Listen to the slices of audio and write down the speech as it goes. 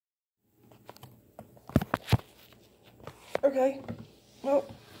Okay, well,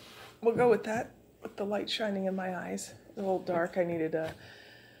 we'll go with that, with the light shining in my eyes. It's a little dark. I needed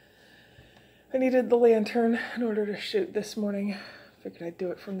the lantern in order to shoot this morning. Figured I'd do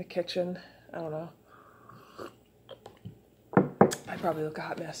it from the kitchen. I don't know. I probably look a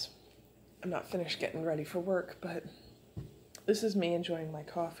hot mess. I'm not finished getting ready for work, but this is me enjoying my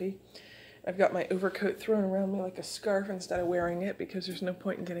coffee. I've got my overcoat thrown around me like a scarf instead of wearing it because there's no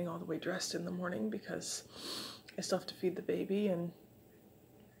point in getting all the way dressed in the morning because I still have to feed the baby, and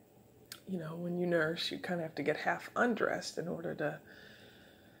you know, when you nurse, you kind of have to get half undressed in order to,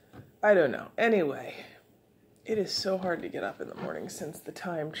 I don't know. Anyway, it is so hard to get up in the morning since the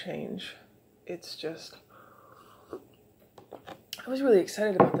time change. It's just, I was really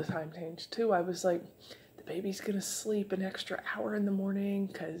excited about the time change too. I was like, the baby's gonna sleep an extra hour in the morning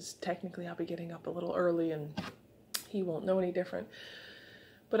because technically I'll be getting up a little early and he won't know any different.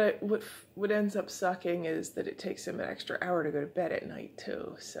 But what ends up sucking is that it takes him an extra hour to go to bed at night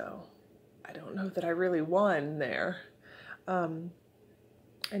too. So I don't know that I really won there.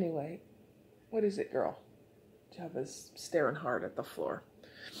 Anyway, what is it, girl? Java's staring hard at the floor.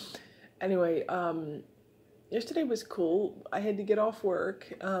 Anyway, yesterday was cool. I had to get off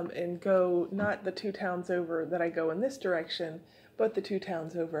work and go not the 2 towns over that I go in this direction, but the 2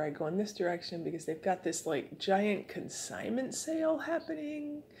 towns over I go in this direction because they've got this like giant consignment sale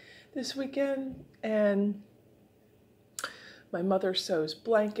happening this weekend, and my mother sews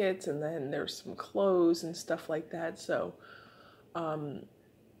blankets and then there's some clothes and stuff like that, so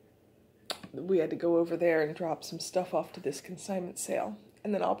we had to go over there and drop some stuff off to this consignment sale,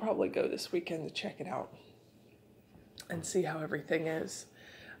 and then I'll probably go this weekend to check it out and see how everything is.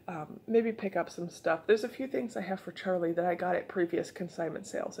 Maybe pick up some stuff. There's a few things I have for Charlie that I got at previous consignment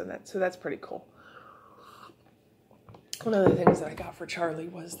sales, and so that's pretty cool. One of the things that I got for Charlie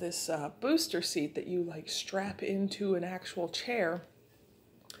was this booster seat that you like strap into an actual chair,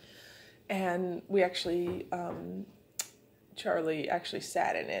 and we actually, Charlie actually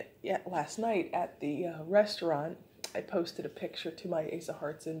sat in it last night at the restaurant. I posted a picture to my Ace of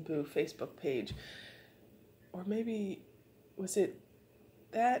Hearts and Boo Facebook page, or maybe was it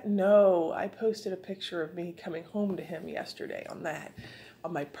that? No, I posted a picture of me coming home to him yesterday on that.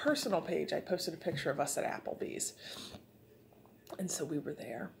 On my personal page, I posted a picture of us at Applebee's. And so we were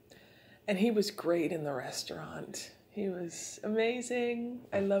there. And he was great in the restaurant. He was amazing.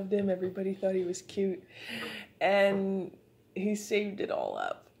 I loved him. Everybody thought he was cute. And he saved it all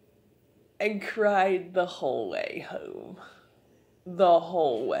up and cried the whole way home. The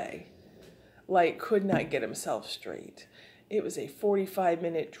whole way. Like, could not get himself straight. It was a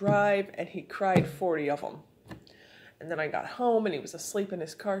 45-minute drive, and he cried 40 of them. And then I got home, and he was asleep in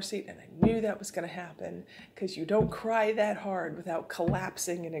his car seat, and I knew that was going to happen, because you don't cry that hard without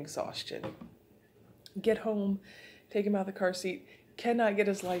collapsing in exhaustion. Get home, take him out of the car seat, cannot get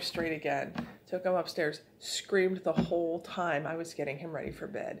his life straight again. Took him upstairs, screamed the whole time I was getting him ready for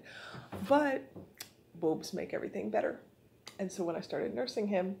bed. But boobs make everything better. And so when I started nursing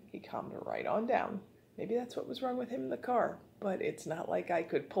him, he calmed right on down. Maybe that's what was wrong with him in the car, but it's not like I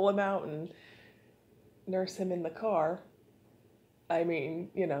could pull him out and nurse him in the car. I mean,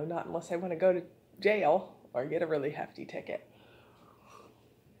 you know, not unless I want to go to jail or get a really hefty ticket.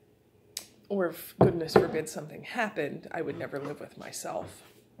 Or if, goodness forbid, something happened, I would never live with myself.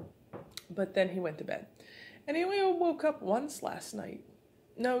 But then he went to bed. And he only woke up once last night.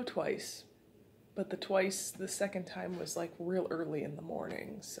 No, twice. But the second time was like real early in the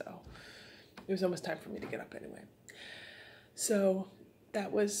morning, so it was almost time for me to get up anyway. So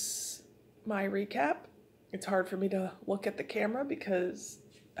that was my recap. It's hard for me to look at the camera because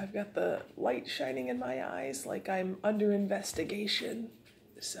I've got the light shining in my eyes like I'm under investigation.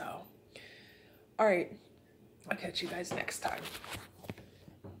 So, all right, I'll catch you guys next time.